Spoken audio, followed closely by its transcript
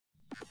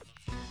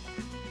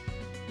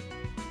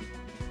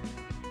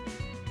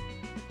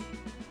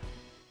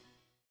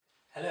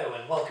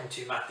welcome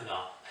to Math and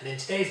Art, and in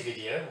today's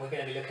video we're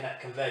going to be looking at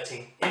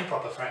converting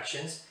improper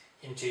fractions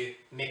into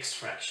mixed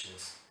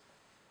fractions.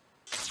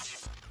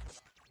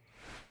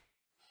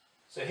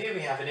 So here we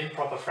have an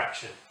improper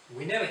fraction.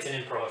 We know it's an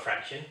improper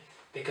fraction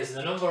because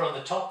the number on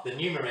the top, the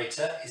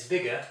numerator, is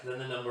bigger than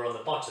the number on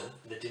the bottom,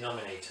 the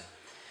denominator.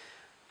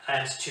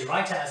 And to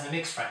write it as a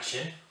mixed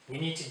fraction, we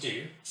need to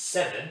do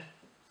 7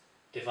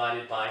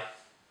 divided by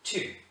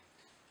 2.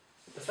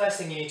 The first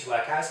thing you need to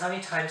work out is how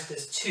many times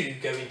does 2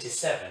 go into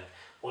 7?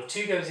 Well,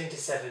 2 goes into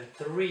 7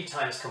 3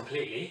 times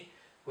completely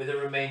with a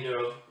remainder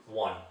of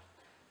 1.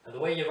 And the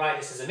way you write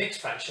this as a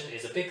mixed fraction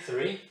is a big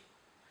 3.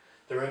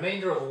 The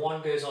remainder of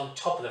 1 goes on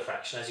top of the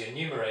fraction as your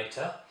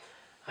numerator,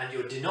 and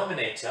your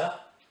denominator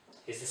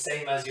is the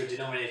same as your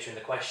denominator in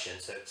the question,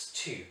 so it's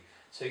 2.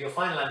 So your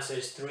final answer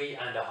is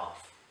 3.5.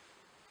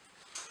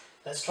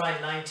 Let's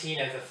try 19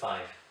 over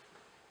 5.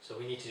 So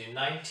we need to do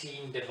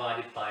 19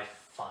 divided by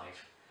 5.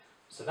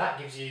 So that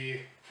gives you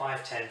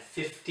 5, 10,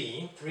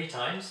 15, 3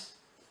 times,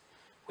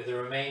 with a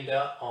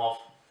remainder of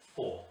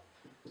 4.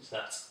 So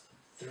that's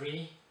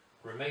 3,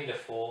 remainder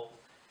 4,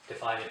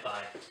 divided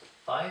by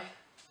 5.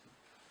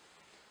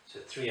 So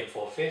 3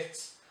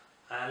 4/5.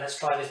 And let's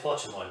try this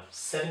bottom one.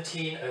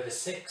 17 over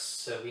 6.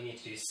 So we need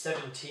to do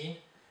 17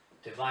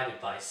 divided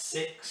by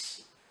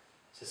 6.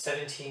 So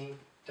 17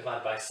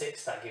 divided by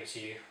 6, that gives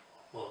you,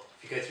 well,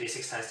 if you go through your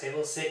 6 times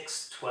table,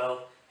 6,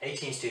 12,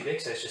 18 is too big,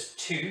 so it's just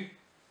 2.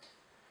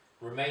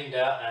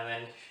 Remainder, and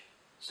then,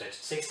 so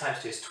 6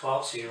 times 2 is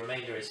 12, so your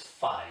remainder is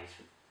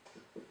 5.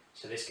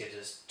 So this gives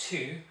us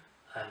 2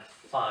 and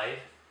 5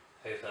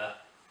 over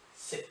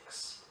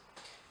 6.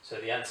 So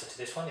the answer to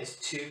this one is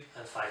 2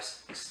 and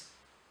 5/6.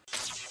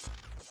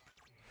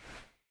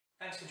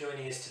 Thanks for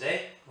joining us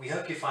today. We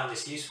hope you found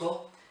this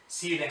useful.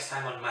 See you next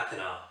time on Math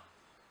and Art.